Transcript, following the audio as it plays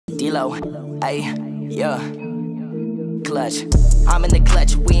D-Lo, ayy, yeah. Clutch. I'm in the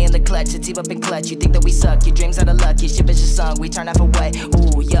clutch, we in the clutch, it's up in clutch. You think that we suck, your dreams are the luck, your ship is just sung, we turn off away.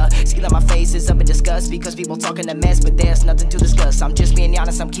 Ooh, yeah, see that my face is up in disgust because people talking a mess, but there's nothing to discuss. I'm just being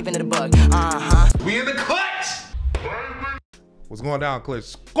honest, I'm keeping it a bug. We in the clutch! What's going down, Clutch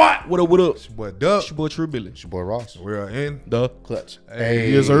Squad? What up, what up? It's your boy Dub. It's your boy True Billy. It's your boy Ross. We're in The Clutch.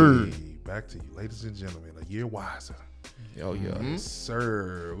 Hey, yes, sir. Back to you, ladies and gentlemen, a year wiser. Oh, yeah. Yes,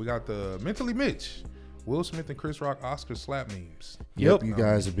 sir. We got the Mentally Mitch, Will Smith and Chris Rock Oscar slap memes. Yep, you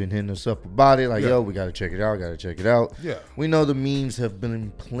guys have been hitting us up about it. Like, yo, we got to check it out. Got to check it out. Yeah. We know the memes have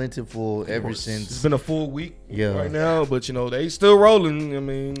been plentiful ever It's since. been a full week Yeah. right now, but, you know, they still rolling. I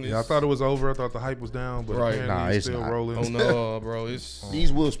mean, Yeah, I thought it was over. I thought the hype was down, but Right. apparently Nah, it's it's still not. rolling. oh, no, bro. It's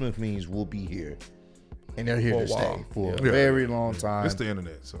These Will Smith memes will be here. And they're here For a to stay while. for a Yeah. very long time. It's the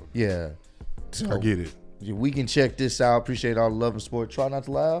internet, so Yeah. So I get it. we can check this out. Appreciate all the love and support. Try not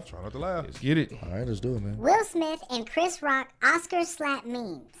to laugh. Try not to laugh. let's get it. All right, let's do it, man. Will Smith and Chris Rock Oscar slap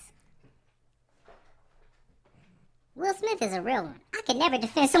memes. Will Smith is a real one. I could never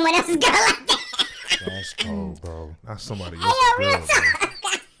defend someone else's girl like that. That's cold, bro. Not somebody Hey, else's yo, real girl, bro.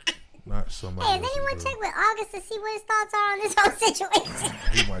 talk. Not somebody Hey, has else's anyone girl. checked with August to see what his thoughts are on this whole situation?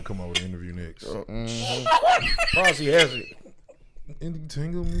 He might come out with an interview next. Frosty has it.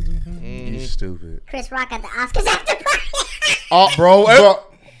 Entanglement. You stupid. Chris Rock at the Oscars after party. Oh, Bro, Hey, yo,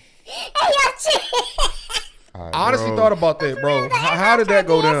 chill. I honestly thought about that, bro. How did that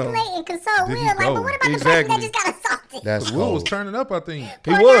go down? And console Did Will, he like, go? but what about the Exactly. person that just got assaulted? That's Will was cold. turning up, I think.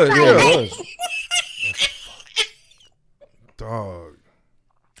 He was, that's yeah. right. It was. Dog.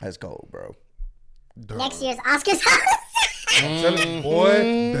 That's cold, bro. Dog. Next year's Oscars host. I'm telling you, boy.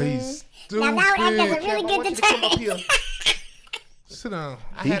 They stupid. Now that would act as a really good deterrent. Sit down.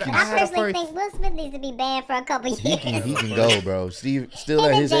 I had I a personally first. think Will Smith needs to be banned for a couple He years. can go, bro. Steve, still Him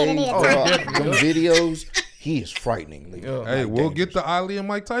at and his Jada age, need to oh, talk. them videos, he is frighteningly. Yeah. Hey, like, we'll dangerous. get the Ali and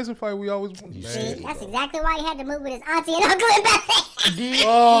Mike Tyson fight we always want. You See, see, that's bro. exactly why he had to move with his auntie and uncle in Bethlehem.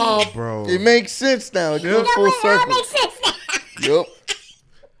 Oh, Bro. It makes sense now. It You comes know full what? It all circle. makes sense now. Yup.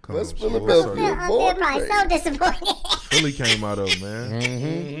 Comes Let's full fill it circle. up. They're probably so disappointed. Philly came out of, man.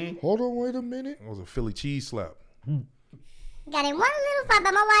 Mm-hmm. Hold on, wait a minute. It was a Philly cheese slap. Got in one little fight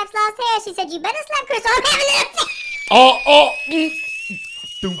by my wife's lost hair. She said, "You better slap Chris or I'm having an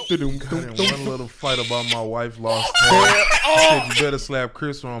affair." Got in one little fight about my wife lost hair. Said you better slap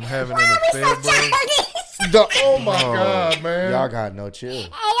Chris or I'm having an Why are we affair, so bro. childish? oh my God, man. Y'all got no chill. Hey,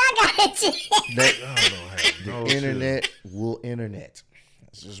 I got it. That, Y'all don't have no shit. internet will internet.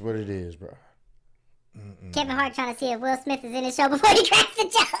 That's just what it is, bro. Kevin Hart trying to see if Will Smith is in his show before he cracks the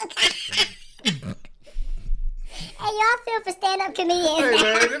joke. Hey, y'all feel for stand-up comedians.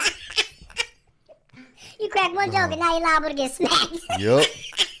 Hey, man. You crack one joke and now you're liable to get smacked. Yup.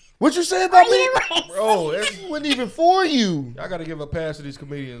 What you say Or about me? even worse. Bro, that's, It wasn't even for you. I got to give a pass to these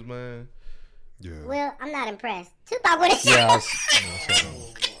comedians, man. Yeah. Well, I'm not impressed. Tupac would have shot. Yeah,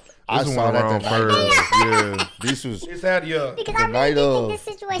 I This saw one that around that night. first. Yeah. This was It's had yeah. Because The I night really do of think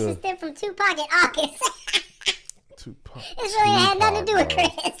this situation the- stemmed from Tupac and August. Tupac. This really had nothing to do with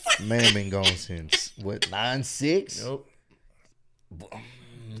Tupac, Chris. man been gone since what 9-6? Nope.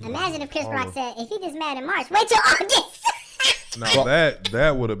 Imagine if Chris Rock said, if he gets mad in March, wait till August. Now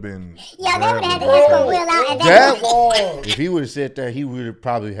that would have been. Yeah, they would have had to that escort Will out at that That point. if he would have sat there, he would have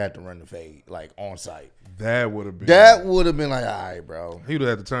probably had to run the fade like on site. would have been. That would have been like, all right, bro. He would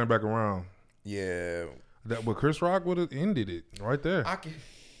have had to turn back around. Yeah, But Chris Rock would have ended it right there. I can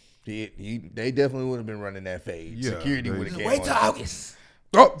they definitely would have been running that fade. Yeah, Security they- would have came. wait till on. August.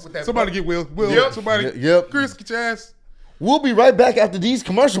 Oh, that somebody butt. get Will. Will, Yep. somebody. Yep. Chris, get your ass. We'll be right back after these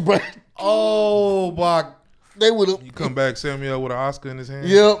commercial breaks. Oh my. They would have. You come back, Samuel with an Oscar in his hand.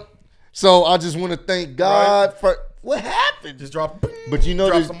 Yep. So I just want to thank God for what happened. Just drop. But you know,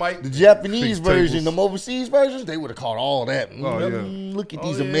 Drop the, some mic. the Japanese Fix version, tables. them overseas versions, they would have caught all that. Oh, yeah. Look at Oh,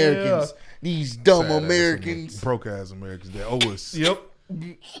 these yeah. Americans, these dumb Sad ass Americans. Broke ass Americans that owe us. Yep. Ain't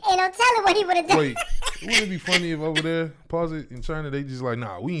no telling what he would have done. Wait, wouldn't it be funny if over there, pause it, in China, they just like,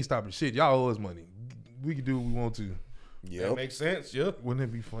 nah, we ain't stopping shit. Y'all owe us money. We can do what we want to. That Yep. makes sense. Yep. Wouldn't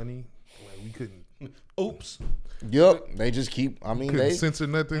it be funny? Like, we couldn't Oops. Yep. They just keep. I mean, couldn't they censor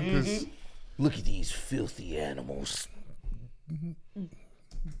nothing because look at these filthy animals.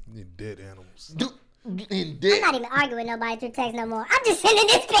 they're dead animals. And I'm dead. not even arguing with nobody through text no more. I'm just sending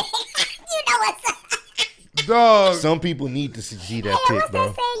this pic. You know what's up. Dog. Some people need to see Hey, that what's pic, that bro.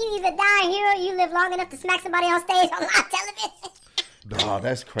 saying? You either die a hero or you live long enough to smack somebody on stage on live television. Oh,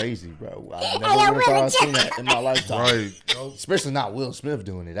 that's crazy, bro. I Hey, never yo, would have thought Will I'd seen that in my lifetime. Right. Especially not Will Smith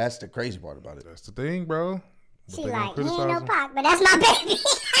doing it. That's the crazy part about it. That's the thing, bro. But She they gonna like, he ain't no criticize him. Pac, but that's my baby.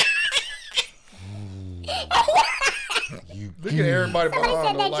 everybody Somebody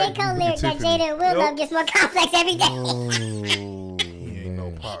said that J. like Cole lyric that Jada and Will love gets more complex every day. He ain't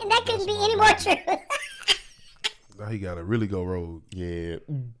no pop. And that couldn't be any more true. Now he gotta really go rogue. Yeah.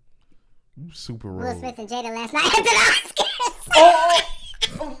 Super Will rogue. Smith and Jada last night at the Oscars.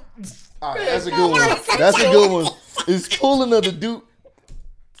 All right, that's a good one. That's a good one. It's pulling of the dude.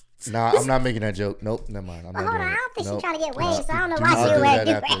 Nah, I'm not making that joke. Nope, never mind. I'm Well, not hold on, doing I it. don't think Nope. she's trying to get waves, so I don't know why I'll she do wear that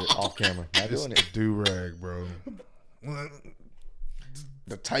do after rag. off camera. Not It's doing the it. do-rag, bro.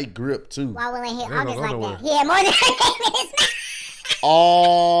 The tight grip too. Why Will ain't hit There August goes like underwear. that? He had more than her name in his mouth.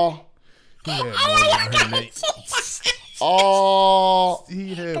 Oh, He had more than her name. oh.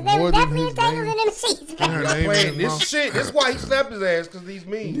 He Cause had they more was than definitely his entangled name. in them sheets, And her man. name in playing his this mouth. shit. This is why he slapped his ass, because these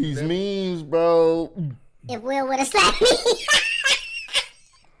memes. These memes, bro. If Will would have slapped me,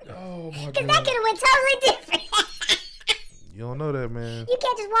 Oh my cause that god. could have went totally different. You don't know that, man. You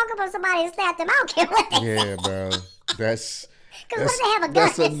can't just walk up on somebody and slap them. I don't care what they say. Yeah, bro. That's Cause what if they have a gun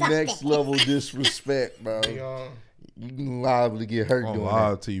that's or a something? next level disrespect, bro. You can liable to get hurt On doing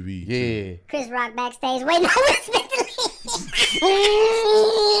live that. TV. Yeah. Chris Rock backstage waiting on Will Smith to leave.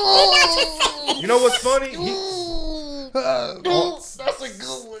 You know what's funny? That's a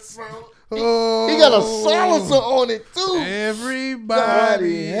good one, bro. Oh, He got a silencer on it too.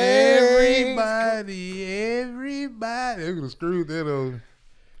 Everybody. They're gonna screw that on.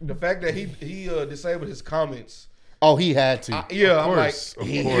 The fact that he disabled his comments. Oh, he had to. Yeah, I'm like, Of course,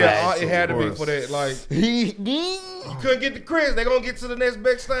 yeah, it had to be of for that. Like, He you couldn't get the Chris. They gonna get to the next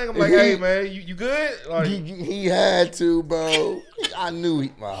best thing. I'm like, hey man, you good? Like, he had to, bro. I knew he.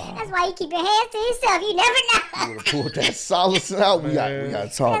 That's why you keep your hands to yourself. You never know. Would have pulled that silencer out. We got to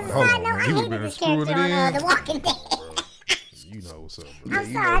talk. As a Hold side on, note, man. I You hated been this screwing character it on in. The Walking Dead. You know what's up, bro. I'm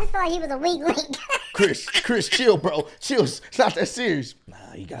sorry, I just felt like he was a weak link. Chris, chill, bro. Chill. It's not that serious. Nah,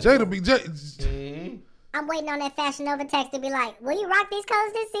 you got Jada be Jada. I'm waiting on that Fashion Nova text to be like, will you rock these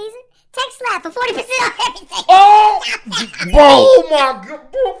colors this season? Text slap for 40% off everything. Bro. my god,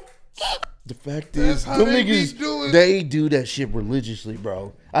 bro. The fact That's is, how them they be niggas, doing. they do that shit religiously,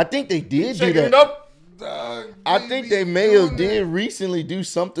 bro. I think they did do Checking that. it up. I think they may have did recently do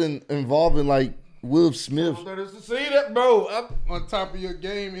something involving like Will Smith. Let us see that, bro. On top of your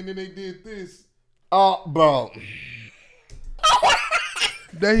game, and then they did this. Oh, bro.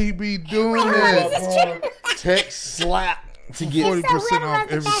 They be doing Is that. this true? Text slap to get. 40% So whoever off runs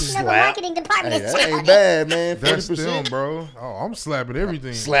the everything. Fashion Nova Slap. marketing department Hey, is that ain't chilling. bad, man. That's 40%. them, bro. Oh, I'm slapping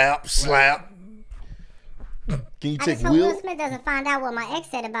everything. Slap. Can you I take just hope Will Will? Smith doesn't find out what my ex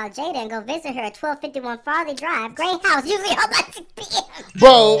said about Jada and go visit her at 1251 Farley Drive, Gray House, usually home by 6 p.m.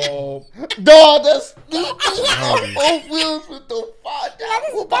 Bro, Oh, dog, that's. Yeah, Oh, Will Smith don't find this out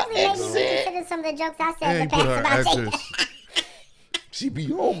is what my definitely ex making me said. reconsider some of the jokes I said They in ain't the put past her about Jada. address. She be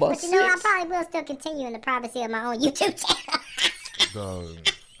home by But you know, I 6. probably will still continue in the privacy of my own YouTube channel. Dog.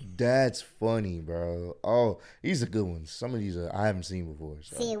 That's funny, bro. Oh, these are good ones. Some of these I haven't seen before.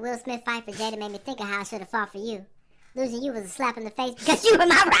 So. Seeing Will Smith fight for Jada made me think of how I should have fought for you. Losing you was a slap in the face because you were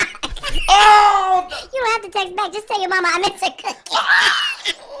my rock. Oh, You don't have to text back. Just tell your mama I miss her cookie.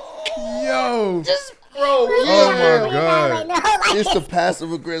 Yo. bro. Oh, my God. God. It's the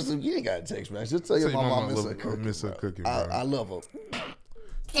passive aggressive. You ain't got to text, man. Just tell your Tell your mama I mama miss I her cooking. miss her bro. cooking, bro. I love her.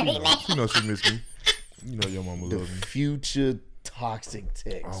 You know she missed me. You know your mama The loves me. future toxic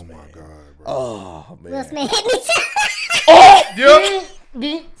text, Oh man. my God, bro. Oh, Will man. Smith hit me too. Oh, yep.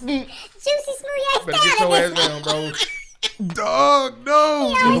 Juicy smooth ass Better get your ass down. down, bro. Dog,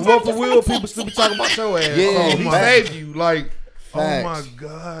 no. If it weren't for Will, people still be talking about your ass. Yeah, so he facts. saved you. Like, Oh my Facts.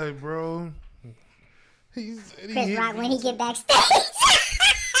 God, bro. He Chris Rock when he get backstage.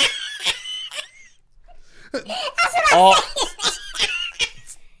 Oh,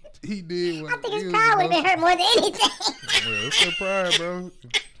 He did what I think he his was pride would have been supposed hurt more than anything. to. Well, it's their pride, bro.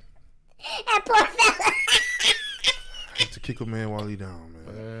 That poor fella. To kick a man while he down,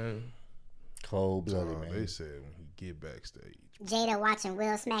 man. cold blooded, They man. said when he get backstage. Jada watching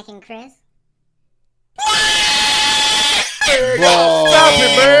Will smacking Chris. Bro, stop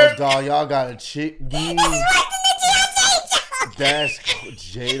it, man. Dog, y'all got a chick. That's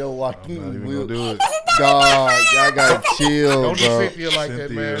Jada I'm not walking even Will. gonna do it. Dog, y'all gotta chill, don't do bro. Cynthia like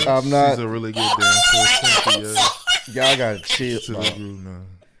that, man. I'm not- She's a really good dancer. Cynthia Y'all gotta chill, to bro. the groove now.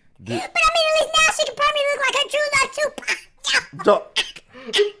 But I mean, at least now she can probably look like her true love Tupac. Dog,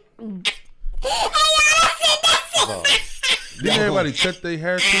 Hey, y'all, that's it. bro. Didn't everybody cut their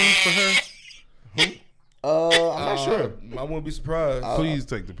hair too for her? I'm not sure. I wouldn't be surprised. Please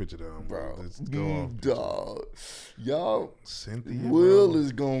take the picture down, Bro, bro. Let's go on. dog, y'all. Cynthia, Will bro.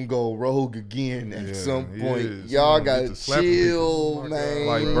 is gonna go rogue again at Yeah, some he point. is. Y'all He gonna get gotta to slapping chill, people. man.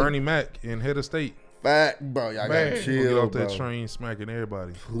 Like Bernie Mac in Head of State. Fact, bro. Y'all Man. gotta Get chill, off bro. that train smacking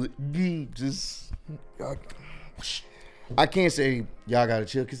everybody. Just, I can't say y'all gotta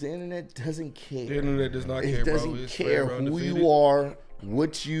chill because the internet doesn't care. The internet does not care, It bro. doesn't It's care forever who undefeated. you are,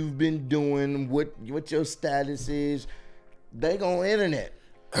 what you've been doing, what your status is. They gonna internet.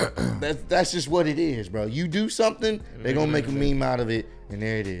 That's just what it is, bro. You do something, they gonna make a meme out of it, and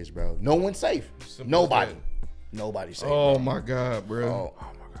there it is, bro. No one's safe. Simple Nobody. as that. Nobody's safe. Oh my God, bro.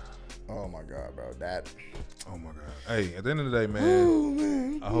 Oh my God, bro. Oh my God. Hey, at the end of the day,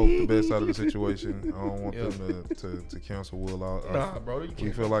 man, I hope the best out of the situation. I don't want them to cancel Will out. Nah, bro. You We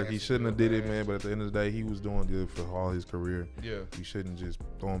can't feel like he cancel shouldn't have Will, did it, man. man. But at the end of the day, he was doing good for all his career. Yeah. We shouldn't just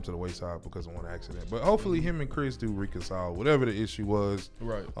throw him to the wayside because of one accident. But hopefully, him and Chris do reconcile whatever the issue was.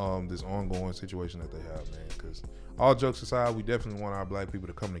 Right. This ongoing situation that they have, man. Because all jokes aside, we definitely want our black people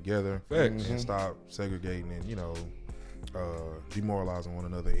to come together Facts. and stop segregating and demoralizing one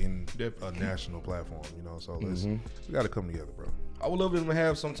another in Definitely. a national platform. So we got to come together, bro. I would love them to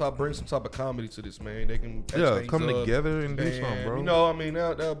have bring some type of comedy to this, man. They can patch things come up, together and do band. something, bro. You know, I mean,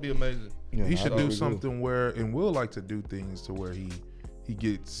 that would be amazing. Yeah, He should I do agree. something where, and Will like to do things to where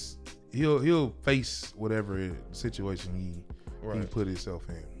he'll face whatever situation he put himself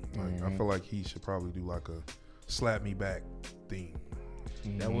in. Like I feel like he should probably do like a slap me back thing.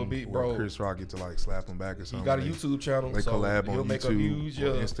 That would be, Where bro. Chris Rock get to like slap him back or He something. got a YouTube channel. They so collab he'll on make up YouTube, views,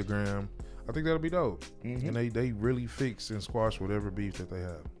 or Instagram. I think that'll be dope. And they really fix and squash whatever beef that they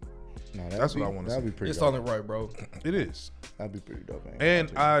have. Nah, That's what I wanna That'd see. be pretty It's dope. something right, bro. It is. That'd be pretty dope, man.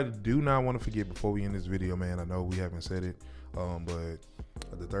 And I do not want to forget before we end this video, man. I know we haven't said it, but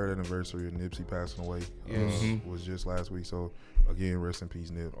the 3rd anniversary of Nipsey passing away was just last week. So again, rest in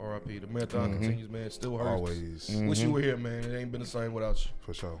peace, Nip. R.I.P. The marathon continues, man. It still hurts. Always, Wish you were here, man. It ain't been the same without you.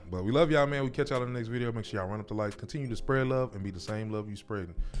 for sure. But we love y'all, man. We catch y'all in the next video. Make sure y'all run up the likes. Continue to spread love and be the same love you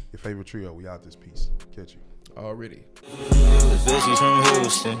spreading. Your favorite trio. We out this piece. Catch you. Already. The bitch, she's from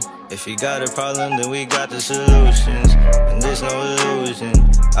Houston. If you got a problem, then we got the solutions. And there's no illusion.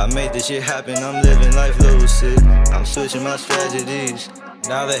 I made this shit happen, I'm living life lucid. I'm switching my strategies.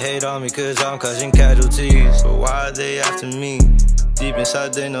 Now they hate on me cause I'm causing casualties. But why are they after me? Deep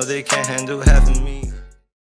inside they know they can't handle half of me.